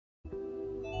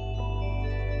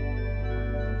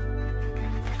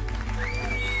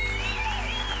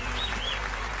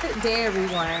Good day,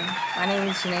 everyone. My name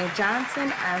is Jeanay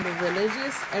Johnson. I'm the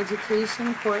Religious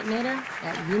Education Coordinator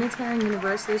at Unitarian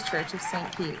Universalist Church of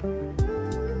St. Pete.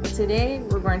 Today,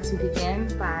 we're going to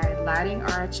begin by lighting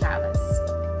our chalice.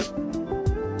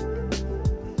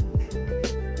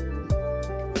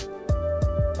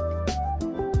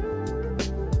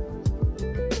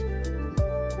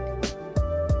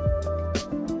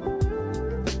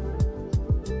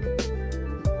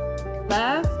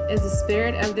 Love is the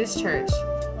spirit of this church,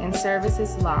 and service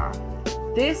is law.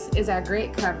 This is our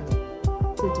great covenant,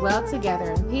 to dwell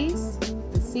together in peace,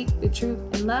 to seek the truth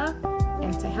in love,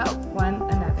 and to help one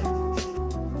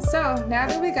another. So now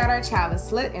that we got our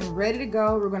chalice lit and ready to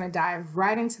go, we're going to dive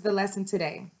right into the lesson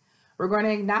today. We're going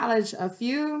to acknowledge a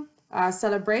few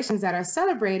celebrations that are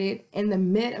celebrated in the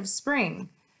mid of spring.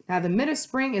 Now, the mid of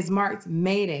spring is marked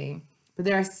May Day. But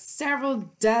there are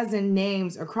several dozen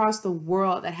names across the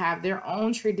world that have their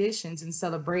own traditions and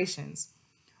celebrations.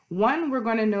 One we're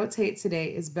going to notate today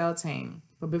is Beltane.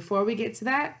 But before we get to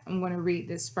that, I'm going to read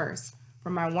this first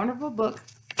from my wonderful book,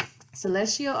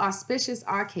 Celestially Auspicious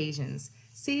Occasions,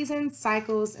 Seasons,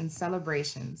 Cycles, and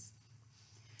Celebrations.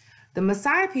 The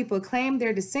Maasai people claim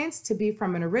their descent to be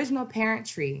from an original parent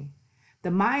tree.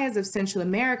 The Mayas of Central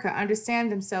America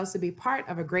understand themselves to be part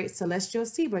of a great celestial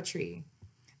ceiba tree.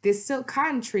 This silk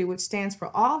cotton tree, which stands for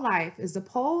all life, is the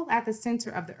pole at the center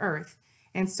of the earth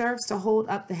and serves to hold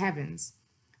up the heavens.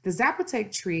 The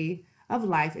Zapotec tree of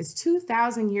life is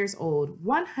 2,000 years old,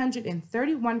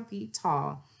 131 feet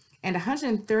tall, and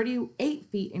 138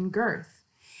 feet in girth.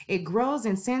 It grows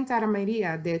in Santa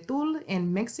Maria de Tul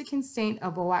in Mexican state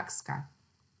of Oaxaca.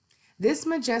 This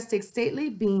majestic,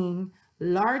 stately being,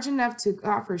 large enough to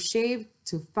offer shade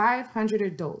to 500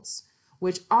 adults,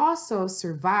 which also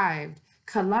survived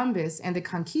Columbus and the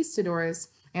conquistadors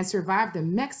and survived the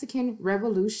Mexican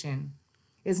Revolution,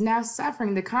 is now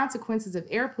suffering the consequences of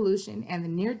air pollution and the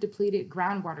near depleted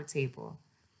groundwater table.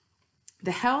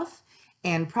 The health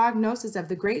and prognosis of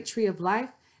the great tree of life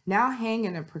now hang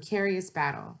in a precarious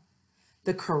battle.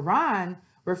 The Quran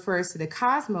refers to the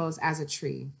cosmos as a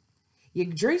tree.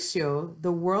 Yggdrasil,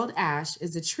 the world ash,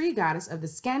 is the tree goddess of the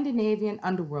Scandinavian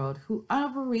underworld who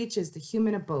overreaches the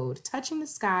human abode, touching the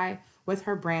sky with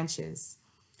her branches.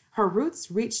 Her roots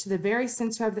reach to the very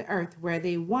center of the earth, where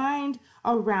they wind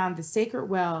around the sacred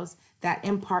wells that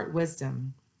impart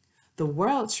wisdom. The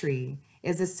world tree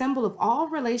is a symbol of all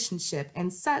relationship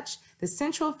and such the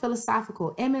central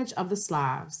philosophical image of the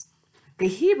Slavs. The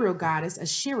Hebrew goddess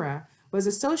Asherah was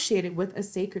associated with a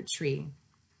sacred tree.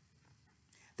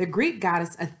 The Greek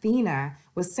goddess Athena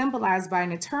was symbolized by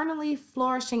an eternally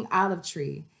flourishing olive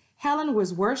tree. Helen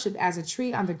was worshipped as a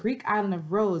tree on the Greek island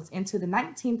of Rhodes into the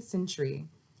 19th century.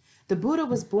 The Buddha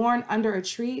was born under a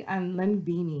tree on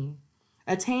Lumbini,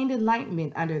 attained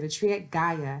enlightenment under the tree at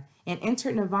Gaia, and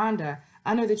entered Nirvana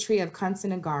under the tree of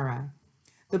Kansanagara.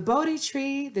 The Bodhi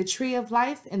tree, the tree of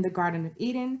life in the Garden of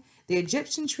Eden, the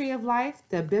Egyptian tree of life,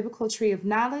 the biblical tree of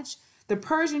knowledge, the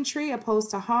Persian tree opposed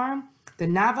to harm, the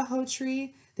Navajo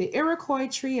tree, the Iroquois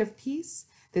tree of peace,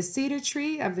 the cedar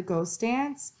tree of the ghost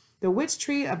dance, the witch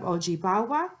tree of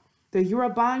Ojibwa, the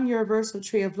Yoruban universal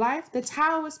tree of life, the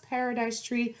Taoist paradise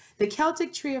tree, the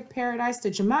Celtic tree of paradise, the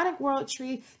Germanic world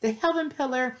tree, the heaven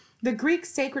pillar, the Greek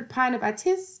sacred pine of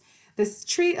Attis, the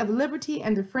tree of liberty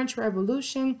and the French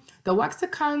Revolution, the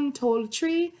Waxacan toll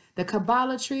tree, the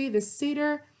Kabbalah tree, the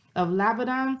cedar of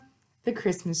Lebanon, the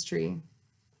Christmas tree.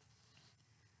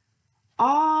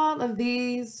 All of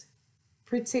these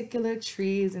particular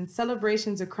trees and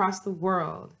celebrations across the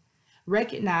world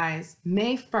recognize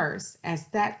May 1st as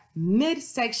that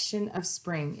midsection of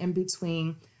spring in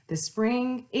between the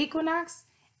spring equinox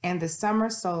and the summer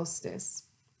solstice.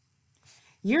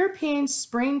 European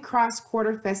spring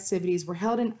cross-quarter festivities were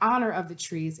held in honor of the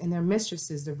trees and their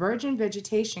mistresses, the virgin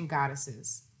vegetation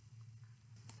goddesses.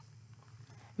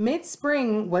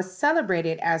 Mid-spring was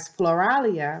celebrated as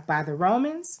Floralia by the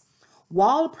Romans,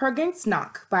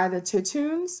 Walpurgisnacht by the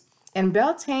Teutones, and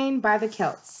Beltane by the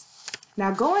Celts. Now,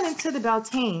 going into the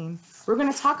Beltane, we're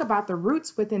going to talk about the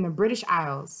roots within the British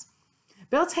Isles.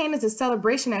 Beltane is a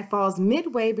celebration that falls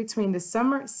midway between the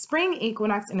spring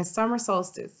equinox and the summer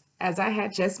solstice, as I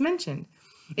had just mentioned.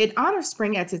 It honors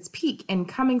spring at its peak and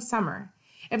coming summer.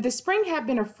 If the spring had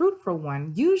been a fruitful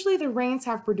one, usually the rains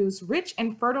have produced rich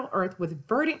and fertile earth with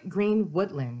verdant green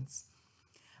woodlands.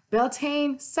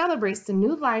 Beltane celebrates the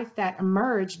new life that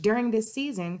emerged during this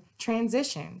season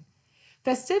transition.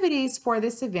 Festivities for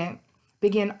this event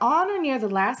begin on or near the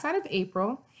last night of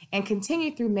April and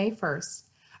continue through May 1st.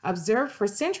 Observed for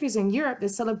centuries in Europe, the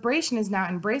celebration is now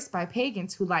embraced by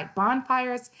pagans who light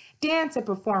bonfires, dance, and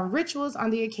perform rituals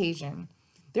on the occasion.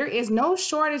 There is no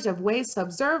shortage of ways to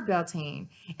observe Beltane,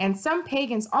 and some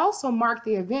pagans also mark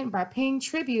the event by paying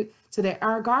tribute to their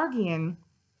Argargian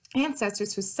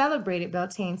ancestors who celebrated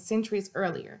Beltane centuries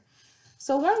earlier.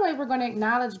 So one way we're going to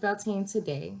acknowledge Beltane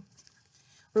today,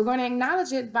 we're going to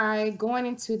acknowledge it by going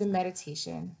into the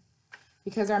meditation,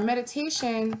 because our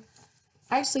meditation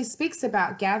actually speaks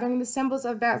about gathering the symbols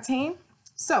of Beltane.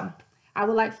 So I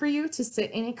would like for you to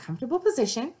sit in a comfortable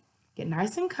position, get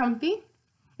nice and comfy.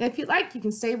 If you like, you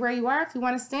can stay where you are. If you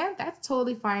want to stand, that's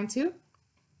totally fine too.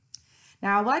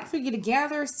 Now, I would like for you to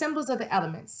gather symbols of the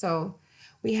elements. So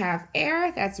we have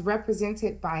air, that's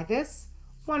represented by this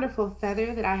wonderful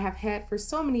feather that I have had for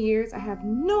so many years. I have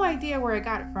no idea where I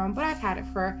got it from, but I've had it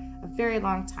for a very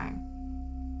long time.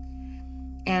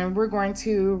 And we're going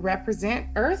to represent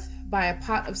earth by a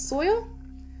pot of soil.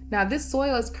 Now, this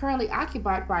soil is currently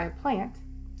occupied by a plant,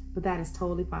 but that is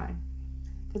totally fine,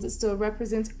 because it still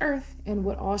represents earth and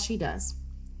what all she does.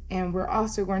 And we're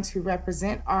also going to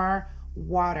represent our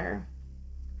water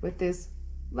with this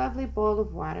lovely bowl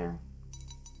of water.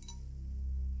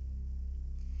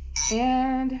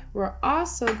 And we're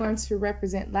also going to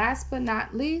represent, last but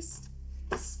not least,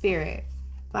 spirit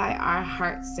by our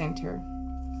heart center.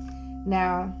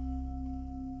 Now,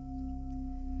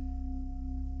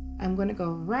 I'm going to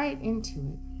go right into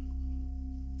it.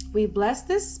 We bless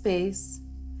this space,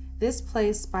 this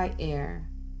place by air,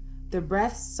 the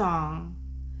breath song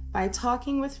by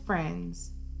talking with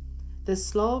friends, the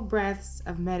slow breaths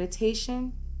of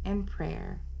meditation and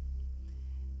prayer.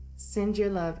 Send your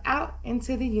love out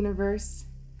into the universe.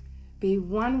 Be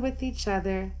one with each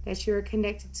other that you are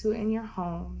connected to in your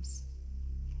homes.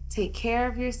 Take care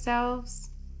of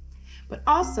yourselves. But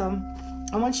also,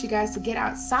 I want you guys to get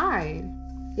outside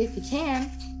if you can.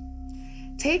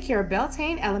 Take your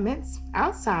Beltane elements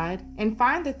outside and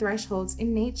find the thresholds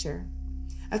in nature.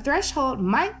 A threshold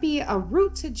might be a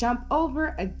route to jump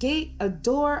over, a gate, a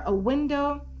door, a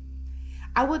window.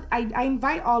 I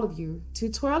invite all of you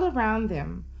to twirl around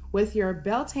them with your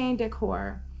Beltane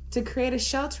decor to create a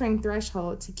sheltering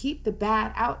threshold to keep the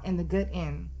bad out and the good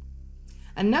in.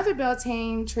 Another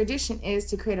Beltane tradition is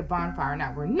to create a bonfire.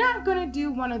 Now, we're not going to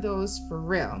do one of those for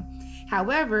real.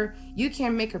 However, you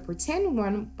can make a pretend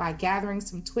one by gathering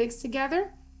some twigs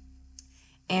together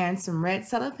and some red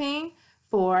cellophane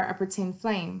for a pretend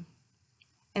flame.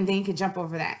 And then you can jump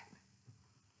over that.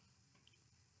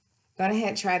 Go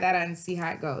ahead, try that out and see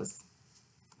how it goes.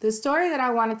 The story that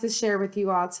I wanted to share with you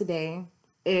all today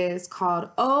is called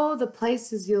Oh, the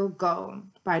Places You'll Go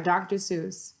by Dr.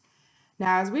 Seuss.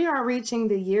 Now, as we are reaching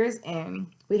the year's end,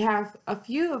 we have a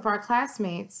few of our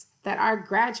classmates that are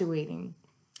graduating.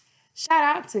 Shout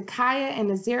out to Kaya and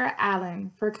Nazira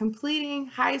Allen for completing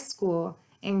high school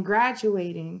and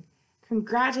graduating.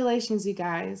 Congratulations, you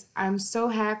guys. I'm so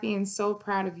happy and so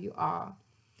proud of you all.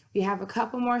 We have a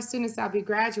couple more students that'll be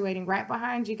graduating right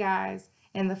behind you guys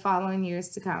in the following years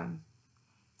to come.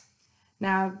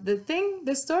 Now, the thing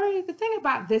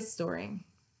about this story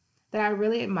that I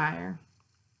really admire,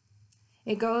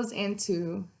 it goes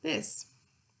into this.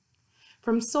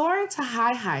 From soaring to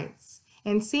high heights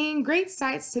and seeing great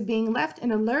sights to being left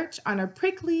in a lurch on a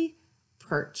prickly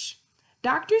perch,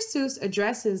 Dr. Seuss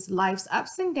addresses life's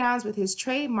ups and downs with his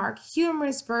trademark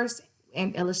humorous verse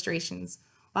and illustrations,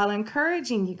 while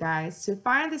encouraging you guys to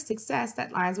find the success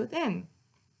that lies within.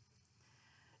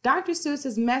 Dr.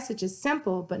 Seuss's message is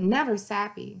simple but never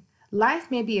sappy. Life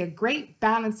may be a great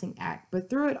balancing act, but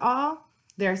through it all,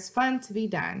 there's fun to be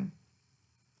done.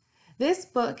 This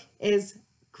book is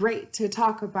great to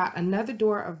talk about another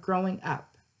door of growing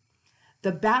up,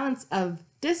 the balance of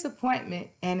disappointment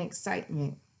and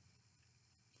excitement.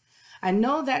 I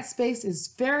know that space is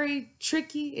very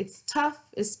tricky. It's tough,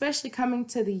 especially coming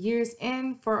to the year's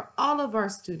end for all of our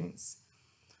students.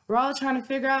 We're all trying to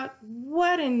figure out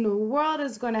what in the world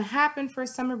is going to happen for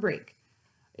summer break.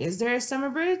 Is there a summer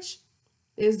bridge?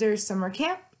 Is there a summer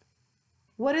camp?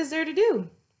 What is there to do?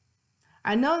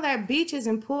 I know that beaches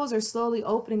and pools are slowly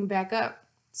opening back up,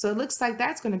 so it looks like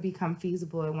that's going to become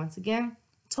feasible. And once again,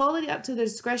 totally up to the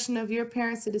discretion of your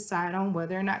parents to decide on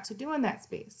whether or not to do in that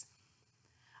space.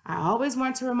 I always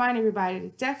want to remind everybody to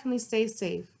definitely stay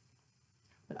safe,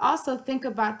 but also think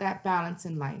about that balance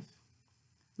in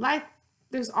life.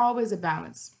 There's always a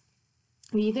balance.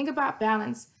 When you think about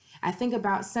balance, I think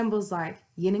about symbols like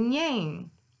yin and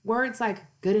yang, words like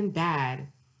good and bad,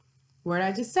 word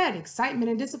I just said, excitement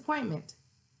and disappointment.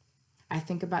 I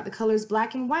think about the colors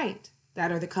black and white,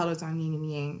 that are the colors on yin and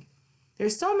yang.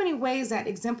 There's so many ways that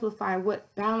exemplify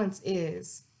what balance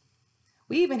is.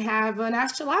 We even have an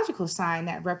astrological sign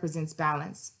that represents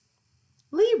balance,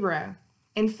 Libra.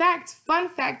 In fact, fun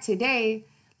fact today,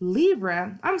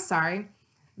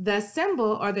 The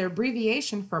symbol or the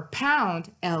abbreviation for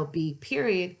pound, LB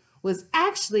period, was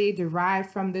actually derived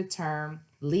from the term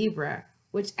Libra,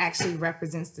 which actually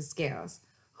represents the scales.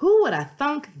 Who would have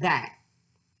thunk that?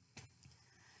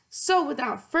 So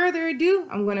without further ado,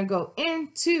 I'm going to go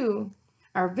into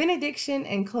our benediction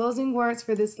and closing words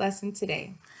for this lesson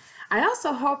today. I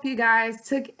also hope you guys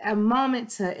took a moment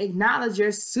to acknowledge your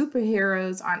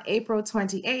superheroes on April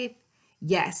 28th.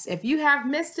 Yes, if you have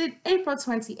missed it, April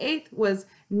 28th was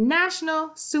National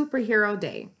Superhero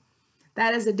Day.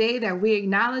 That is a day that we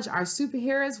acknowledge our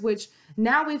superheroes, which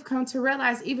now we've come to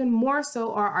realize even more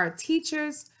so are our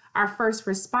teachers, our first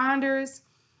responders,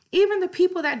 even the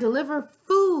people that deliver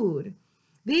food.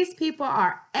 These people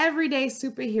are everyday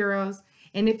superheroes.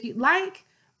 And if you like,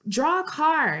 draw a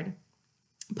card.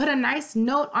 Put a nice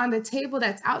note on the table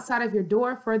that's outside of your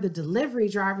door for the delivery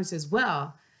drivers as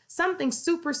well. Something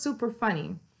super, super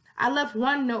funny. I left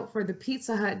one note for the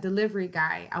Pizza Hut delivery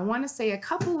guy. I want to say a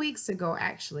couple weeks ago,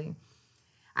 actually.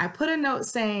 I put a note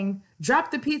saying,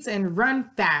 drop the pizza and run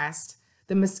fast.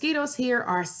 The mosquitoes here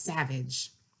are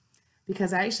savage.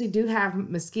 Because I actually do have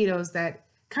mosquitoes that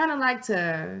kind of like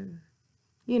to,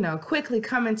 quickly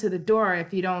come into the door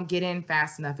if you don't get in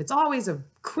fast enough. It's always a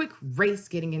quick race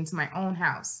getting into my own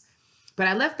house. But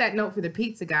I left that note for the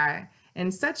pizza guy,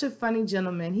 and such a funny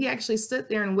gentleman. He actually stood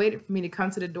there and waited for me to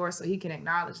come to the door so he can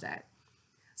acknowledge that.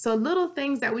 So little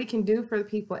things that we can do for the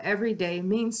people every day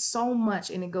means so much,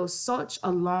 and it goes such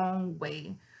a long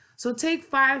way. So take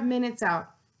 5 minutes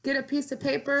out, get a piece of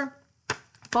paper,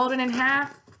 fold it in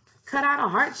half, cut out a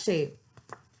heart shape,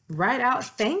 write out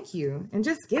thank you, and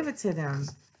just give it to them.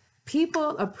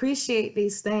 People appreciate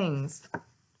these things.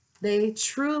 They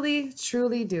truly,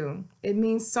 truly do. It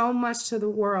means so much to the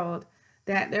world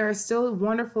that there are still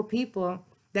wonderful people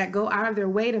that go out of their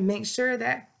way to make sure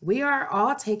that we are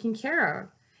all taken care of.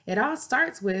 It all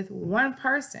starts with one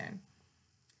person.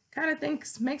 Kind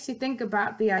of makes you think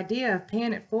about the idea of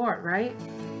paying it forward, right?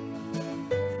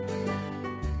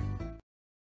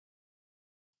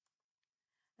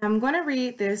 I'm going to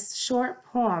read this short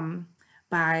poem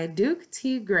by Duke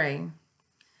T. Gray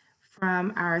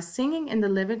from our Singing in the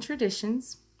Living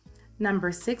Traditions,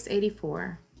 number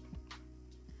 684.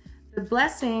 The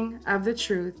blessing of the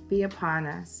truth be upon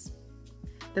us.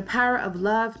 The power of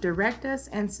love direct us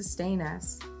and sustain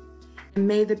us. And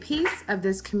may the peace of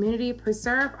this community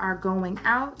preserve our going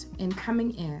out and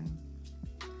coming in.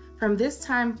 From this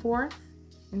time forth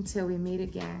until we meet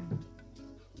again.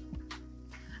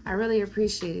 I really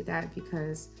appreciated that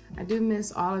because I do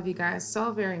miss all of you guys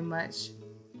so very much.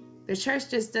 The church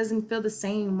just doesn't feel the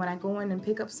same when I go in and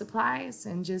pick up supplies,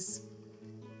 and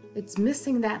it's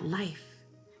missing that life.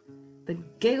 The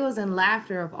giggles and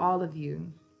laughter of all of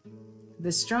you.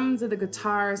 The strums of the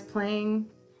guitars playing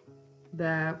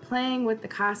with the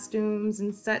costumes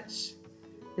and such,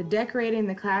 the decorating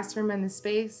the classroom and the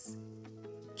space.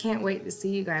 Can't wait to see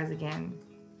you guys again.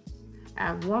 I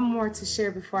have one more to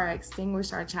share before I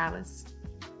extinguish our chalice.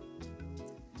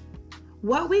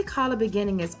 What we call a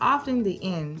beginning is often the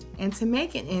end, and to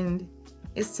make an end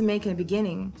is to make a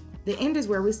beginning. The end is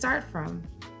where we start from.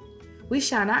 We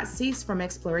shall not cease from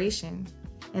exploration,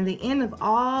 and the end of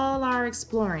all our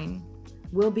exploring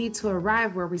will be to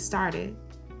arrive where we started.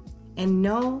 And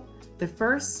know the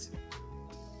first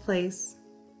place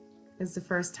is the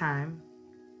first time.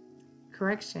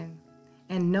 Correction.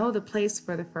 And know the place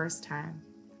for the first time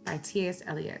by T.S.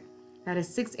 Eliot. That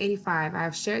is 685.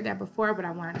 I've shared that before, but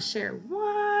I wanted to share it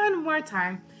one more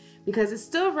time because it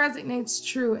still resonates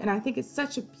true. And I think it's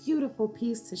such a beautiful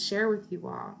piece to share with you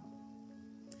all.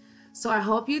 So I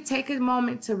hope you take a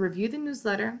moment to review the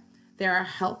newsletter. There are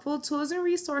helpful tools and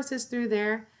resources through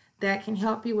there that can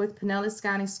help you with Pinellas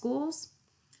County Schools.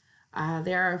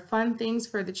 There are fun things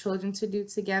for the children to do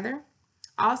together.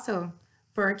 Also,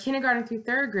 for kindergarten through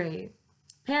third grade,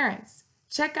 parents,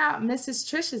 check out Mrs.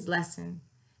 Trish's lesson.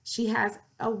 She has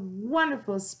a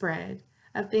wonderful spread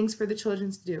of things for the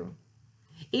children to do.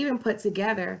 Even put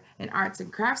together an arts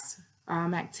and crafts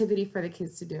activity for the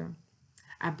kids to do.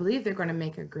 I believe they're going to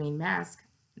make a green mask.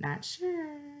 Not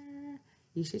sure.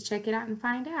 You should check it out and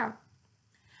find out.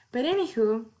 But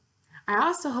anywho, I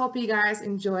also hope you guys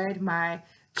enjoyed my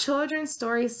children's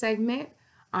story segment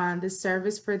on the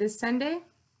service for this Sunday.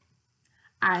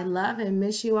 I love and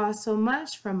miss you all so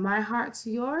much from my heart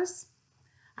to yours.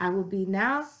 I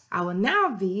will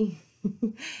now be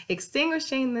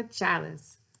extinguishing the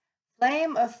chalice.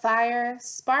 Flame of fire,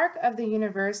 spark of the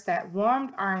universe that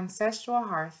warmed our ancestral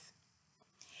hearth.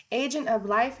 Agent of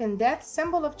life and death,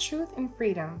 symbol of truth and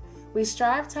freedom, we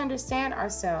strive to understand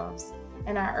ourselves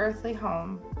and our earthly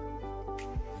home.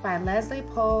 By Leslie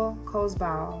Pohl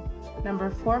Cosbaugh. number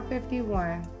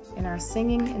 451, in our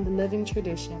Singing in the Living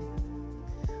tradition.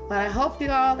 Well, I hope you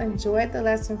all enjoyed the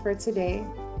lesson for today.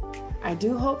 I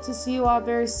do hope to see you all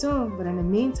very soon, but in the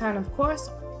meantime, of course,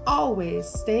 always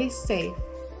stay safe.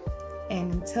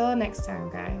 And until next time,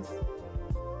 guys,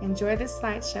 enjoy this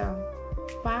slideshow.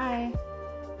 Bye.